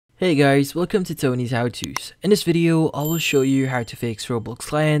Hey guys, welcome to Tony's How To's. In this video, I will show you how to fix Roblox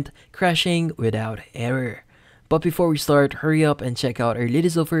client crashing without error. But before we start, hurry up and check out our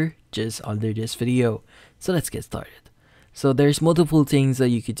latest offer just under this video. So let's get started. So there's multiple things that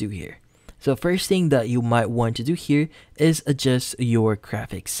you could do here. So first thing that you might want to do here is adjust your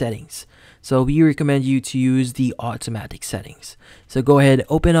graphics settings. So we recommend you to use the automatic settings. So go ahead,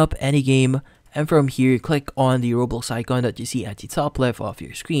 open up any game, and from here click on the Roblox icon that you see at the top left of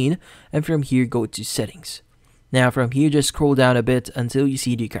your screen, and from here go to settings. Now from here just scroll down a bit until you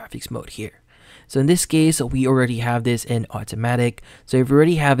see the graphics mode here. So in this case we already have this in automatic. So if you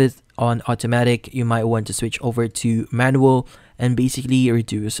already have it on automatic, you might want to switch over to manual and basically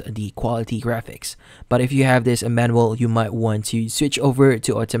reduce the quality graphics. But if you have this in manual, you might want to switch over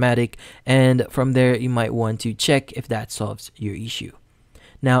to automatic, and from there you might want to check if that solves your issue.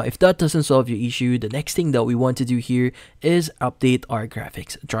 Now, if that doesn't solve your issue, the next thing that we want to do here is update our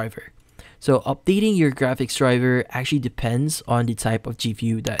graphics driver. So updating your graphics driver actually depends on the type of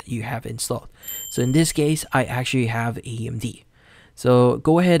GPU that you have installed. So in this case, I actually have AMD. So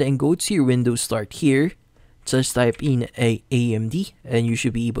go ahead and go to your Windows Start here. Just type in AMD and you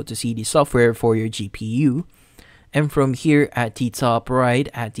should be able to see the software for your GPU. And from here at the top right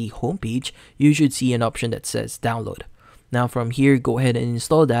at the home page, you should see an option that says download. Now from here, go ahead and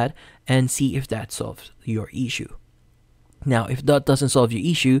install that and see if that solves your issue. Now, if that doesn't solve your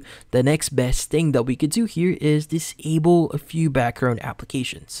issue, the next best thing that we could do here is disable a few background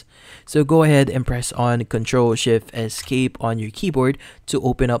applications. So go ahead and press on Ctrl-Shift-Escape on your keyboard to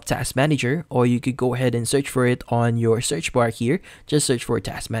open up Task Manager, or you could go ahead and search for it on your search bar here. Just search for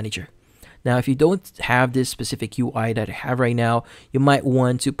Task Manager. Now, if you don't have this specific UI that I have right now, you might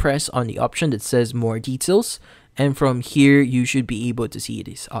want to press on the option that says More Details. And from here, you should be able to see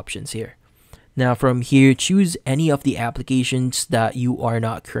these options here. Now from here, choose any of the applications that you are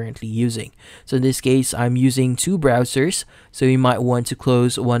not currently using. So in this case, I'm using two browsers. So you might want to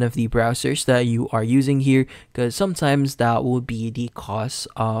close one of the browsers that you are using here, because sometimes that will be the cause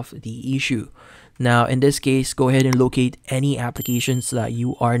of the issue. Now in this case, go ahead and locate any applications that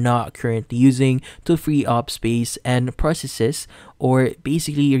you are not currently using to free up space and processes, or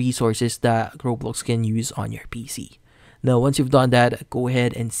basically resources that Roblox can use on your PC. Now once you've done that, go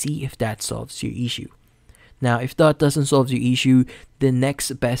ahead and see if that solves your issue. Now if that doesn't solve your issue, the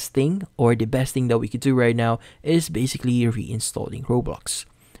next best thing, or the best thing that we could do right now, is basically reinstalling Roblox.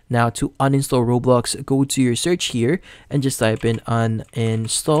 Now to uninstall Roblox, go to your search here and just type in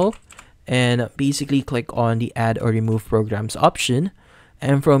uninstall, and basically click on the add or remove programs option.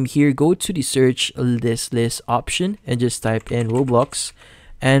 And from here, go to the search list option and just type in Roblox.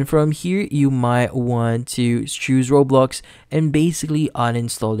 And from here, you might want to choose Roblox and basically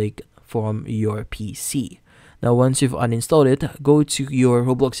uninstall it from your PC. Now, once you've uninstalled it, go to your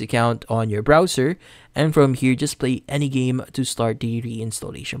Roblox account on your browser. And from here, just play any game to start the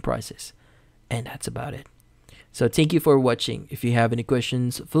reinstallation process. And that's about it. So thank you for watching. If you have any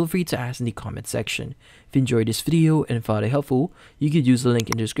questions, feel free to ask in the comment section. If you enjoyed this video and found it helpful, you could use the link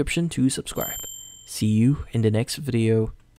in the description to subscribe. See you in the next video.